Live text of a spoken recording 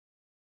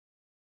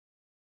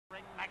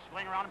Ring, Max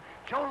going around him.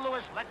 Joe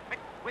Louis led quick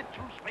with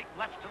two straight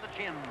lefts to the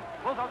chin.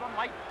 Both of them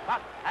light,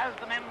 but as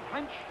the men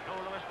clinch, Joe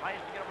Louis tries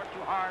to get over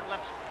two hard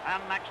lefts, and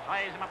Max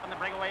ties him up in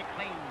the breakaway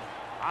clean.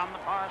 On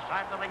the far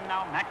side of the ring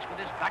now, Max with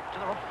his back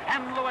to the rope,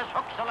 and Louis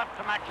hooks a left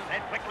to Max's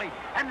head quickly,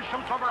 and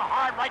shoots over a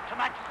hard right to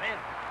Max's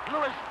head.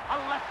 Louis, a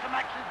left to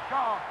Max's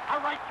jaw, a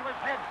right to his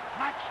head.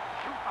 Max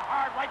shoots a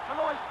hard right to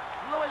Louis.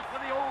 Louis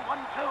with the old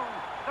 1-2.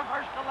 The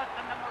first the left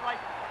and then the right.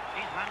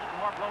 He's landed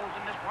more blows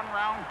in this one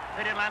round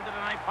than he landed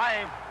in any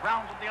 5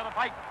 rounds of the other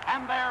fight.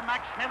 And there,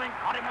 Max Schmeling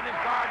caught him with his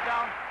guard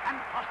down and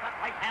tossed that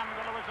right hand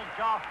to Louis's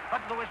jaw.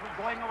 But Louis was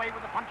going away with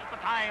the punch at the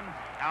time.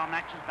 Now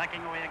Max is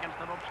backing away against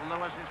the ropes.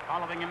 Louis is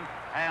following him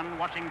and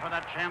watching for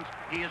that chance.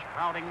 He is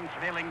crowding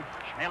Schmeling.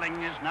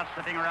 Schmeling is not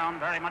slipping around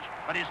very much,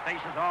 but his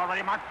face is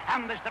already marked.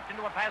 And they stepped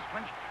into a fast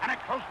clinch. And at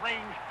close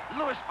range,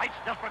 Louis fights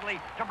desperately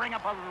to bring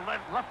up a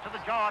left to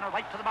the jaw and a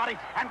right to the body.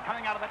 And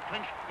coming out of that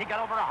clinch, he got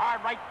over a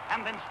hard right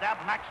and then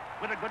stabbed Max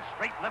with a good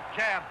straight left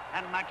jab,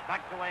 and Max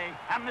backed away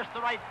and missed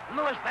the right.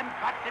 Louis then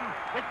cracked him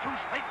with 2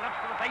 straight lefts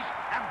to the face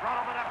and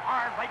brought over that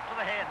hard right to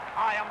the head,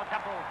 high on the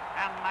temple,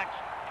 and Max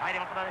tied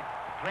him up with a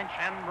clinch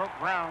and broke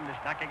ground. Is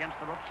back against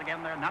the ropes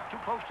again there, not too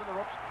close to the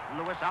ropes.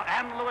 Louis out,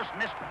 and Louis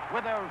missed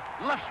with a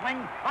left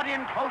swing, but in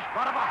close,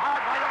 brought up a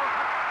hard right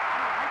overcut and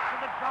a right to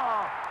the jaw,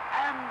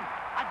 and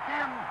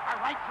again a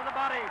right to the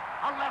body,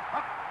 a left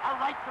hook, a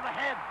right to the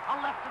head, a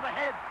left to the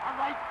head, a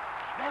right.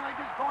 Schmeling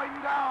is going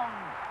down.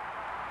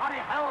 But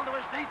he held to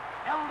his feet,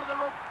 held to the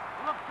rope,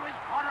 looked to his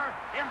corner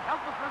in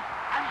helplessness,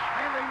 and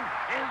Schmeling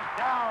is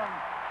down.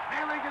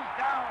 Schmeling is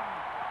down.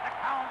 The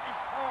count is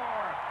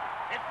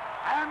 4.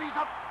 And he's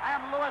up,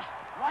 and Louis,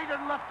 right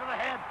and left to the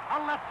head,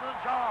 a left to the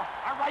jaw,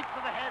 a right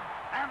to the head,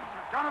 and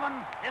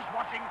Donovan is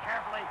watching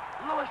carefully.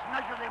 Louis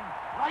measured him,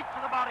 right to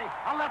the body,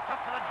 a left hook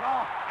to the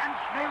jaw, and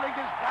Schmeling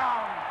is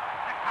down.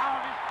 The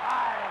count is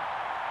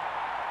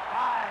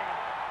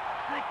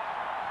 5, 6,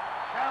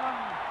 7,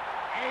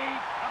 8.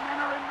 The men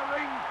are in the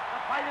ring.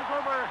 The fight is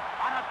over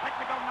on a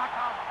technical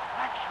knockout.